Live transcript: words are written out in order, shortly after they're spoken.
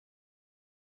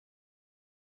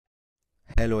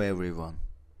Hello everyone.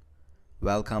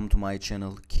 Welcome to my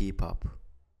channel. Keep up.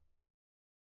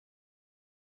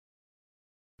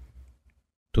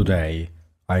 Today,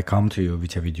 I come to you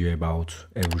with a video about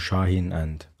Ebru Şahin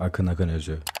and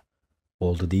Akınözü.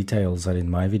 All the details are in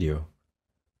my video.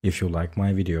 If you like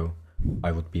my video,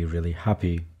 I would be really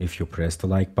happy if you press the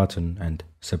like button and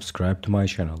subscribe to my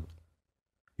channel.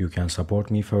 You can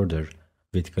support me further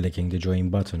with clicking the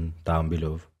join button down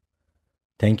below.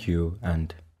 Thank you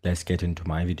and let's get into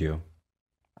my video.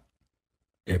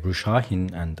 Ebru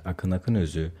Şahin and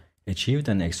Akınözü achieved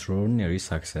an extraordinary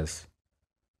success.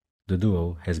 The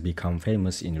duo has become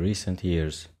famous in recent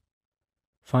years.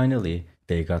 Finally,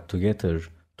 they got together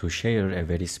to share a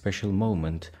very special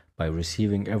moment by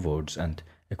receiving awards and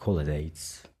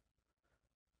accolades.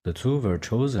 The two were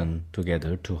chosen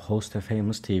together to host a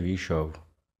famous TV show.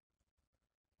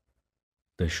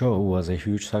 The show was a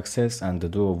huge success and the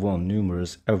duo won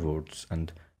numerous awards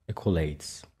and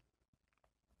accolades.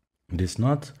 This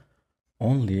not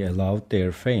only allowed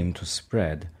their fame to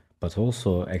spread, but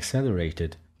also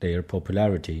accelerated their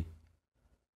popularity.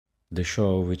 The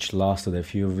show, which lasted a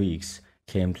few weeks,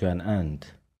 came to an end,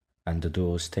 and the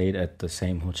duo stayed at the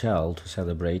same hotel to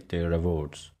celebrate their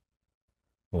awards.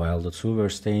 While the two were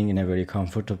staying in a very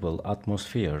comfortable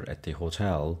atmosphere at the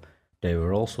hotel, they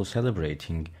were also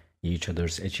celebrating each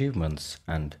other's achievements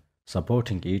and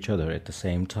supporting each other at the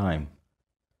same time.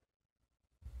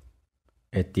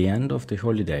 At the end of the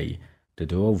holiday, the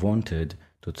duo wanted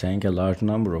to thank a large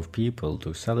number of people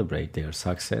to celebrate their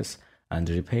success and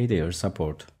repay their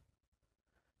support.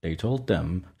 They told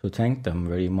them to thank them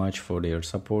very much for their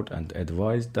support and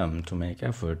advised them to make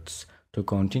efforts to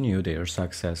continue their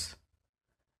success.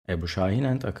 Ebru Şahin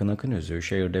and Akınözü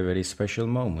shared a very special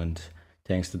moment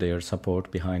thanks to their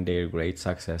support behind their great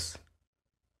success.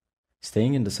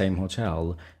 Staying in the same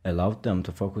hotel allowed them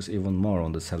to focus even more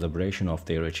on the celebration of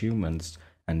their achievements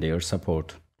and their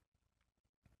support.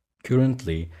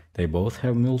 Currently, they both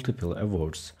have multiple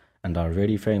awards and are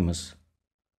very famous.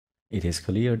 It is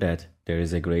clear that there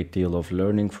is a great deal of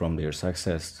learning from their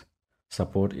success.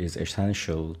 Support is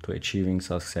essential to achieving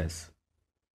success.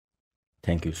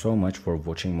 Thank you so much for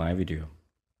watching my video.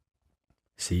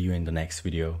 See you in the next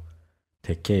video.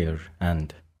 Take care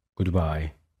and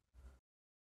goodbye.